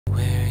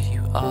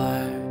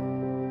are.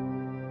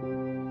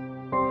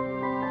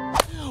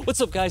 What's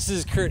up guys, this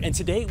is Kurt, and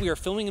today we are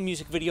filming a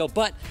music video,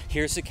 but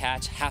here's the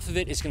catch. Half of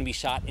it is gonna be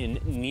shot in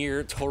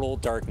near total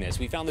darkness.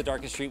 We found the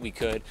darkest street we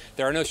could.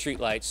 There are no street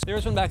lights.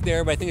 There's one back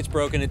there, but I think it's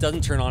broken. It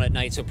doesn't turn on at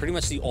night, so pretty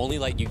much the only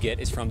light you get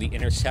is from the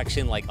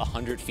intersection like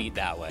 100 feet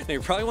that way. Now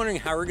you're probably wondering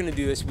how we're gonna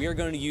do this. We are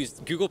going to use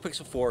Google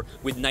Pixel 4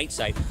 with night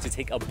sight to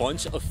take a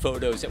bunch of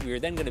photos that we are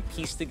then gonna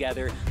piece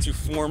together to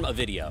form a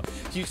video.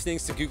 Huge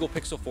thanks to Google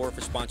Pixel 4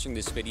 for sponsoring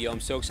this video. I'm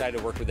so excited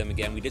to work with them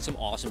again. We did some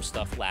awesome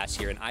stuff last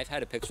year, and I've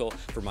had a Pixel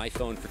for my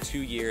phone for 2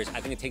 years.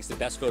 I think it takes the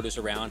best photos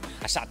around.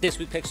 I shot this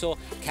with Pixel,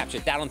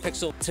 captured that on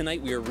Pixel.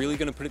 Tonight, we are really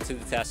gonna put it to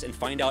the test and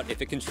find out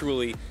if it can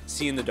truly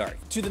see in the dark.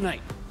 To the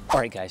night. All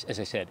right, guys, as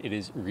I said, it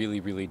is really,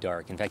 really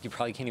dark. In fact, you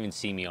probably can't even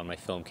see me on my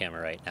film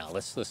camera right now.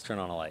 Let's turn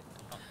on a light.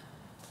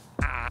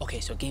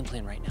 Okay, so game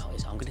plan right now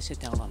is I'm gonna sit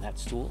down on that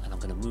stool and I'm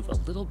gonna move a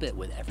little bit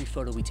with every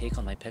photo we take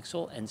on my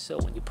Pixel. And so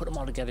when you put them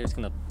all together, it's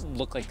gonna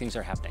look like things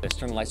are happening. Let's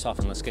turn the lights off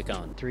and let's get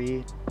going.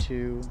 3,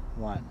 2,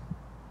 1.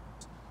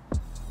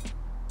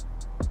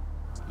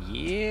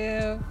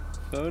 Yeah,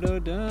 photo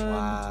done.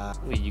 Wow.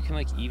 Wait, you can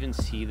like even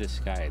see the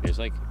sky. There's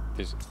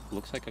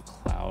looks like a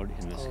cloud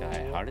in the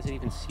sky. How does it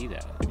even see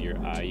that? With your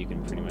eye, you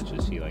can pretty much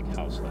just see like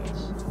house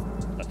lights,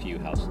 a few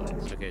house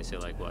lights. Okay, so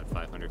like what,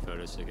 500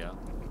 photos to go?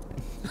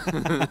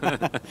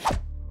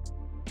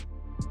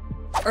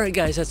 All right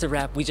guys, that's a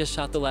wrap. We just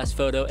shot the last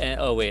photo and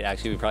oh wait,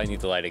 actually we probably need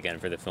the light again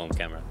for the film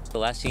camera. The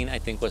last scene I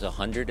think was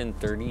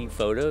 130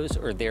 photos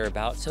or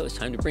thereabouts, so it's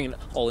time to bring it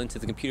all into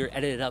the computer,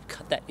 edit it up,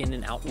 cut that in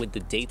and out with the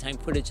daytime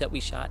footage that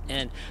we shot,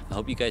 and I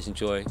hope you guys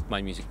enjoy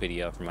my music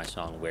video for my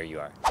song, Where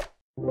You Are.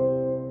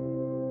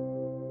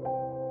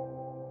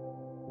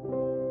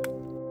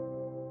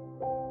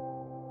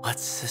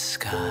 What's the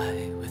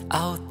sky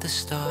without the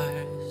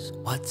stars?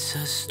 What's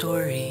a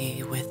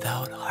story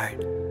without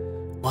heart?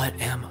 What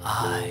am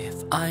I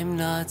if I'm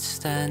not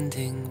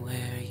standing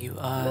where you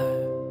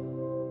are?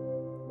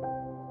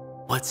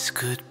 What's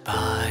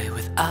goodbye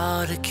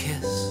without a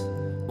kiss?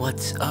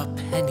 What's a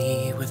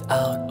penny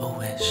without a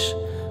wish?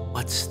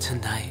 What's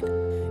tonight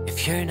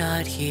if you're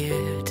not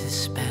here to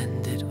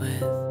spend it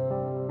with?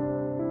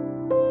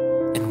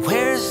 And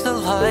where's the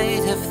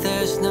light if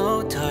there's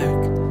no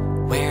dark?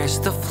 Where's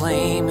the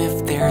flame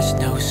if there's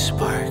no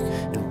spark?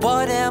 And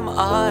what am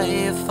I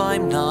if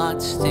I'm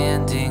not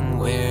standing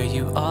where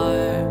you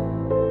are?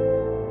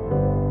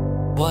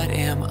 What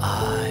am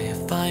I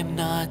if I'm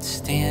not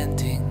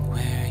standing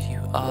where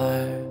you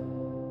are?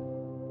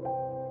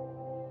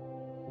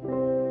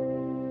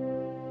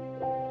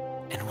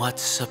 And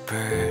what's a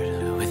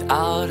bird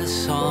without a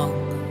song?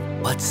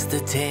 What's the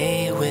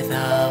day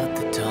without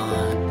the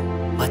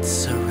dawn?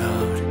 What's a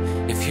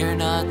road if you're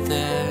not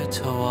there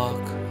to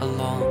walk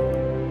along?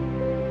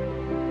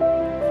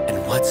 And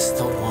what's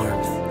the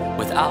warmth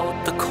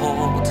without the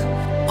cold?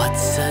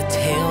 What's a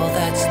tale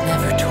that's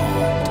never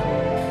told?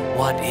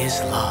 What is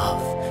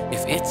love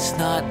if it's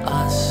not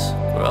us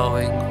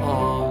growing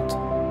old?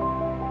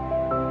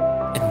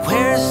 And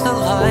where's the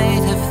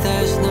light if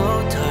there's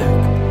no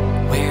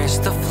dark? Where's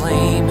the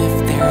flame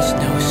if there's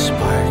no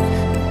spark?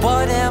 And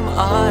what am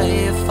I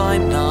if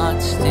I'm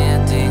not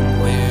standing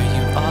where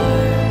you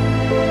are?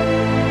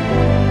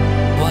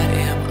 What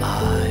am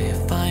I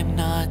if I'm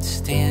not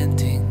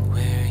standing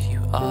where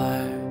you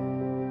are?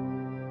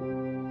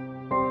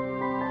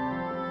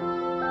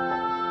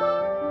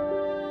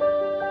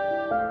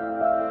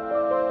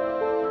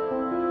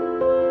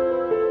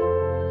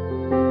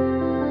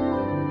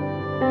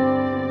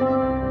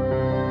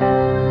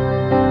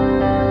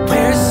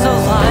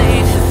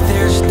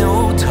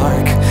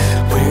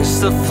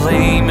 The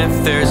flame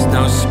if there's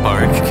no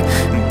spark?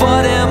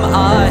 What am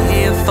I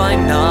if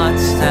I'm not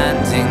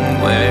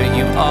standing where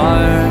you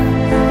are?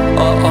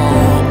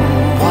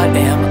 What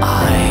am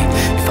I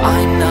if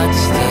I'm not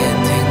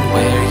standing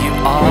where you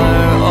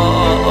are?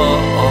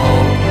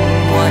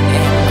 What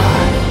am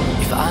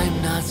I if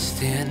I'm not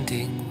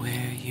standing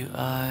where you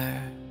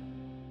are?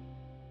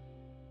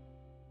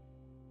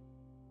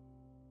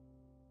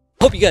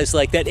 Hope you guys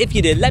liked that. If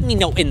you did, let me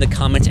know in the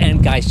comments.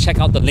 And guys, check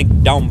out the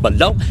link down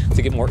below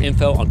to get more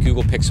info on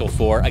Google Pixel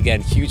 4.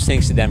 Again, huge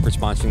thanks to them for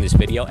sponsoring this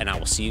video, and I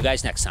will see you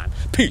guys next time.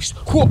 Peace.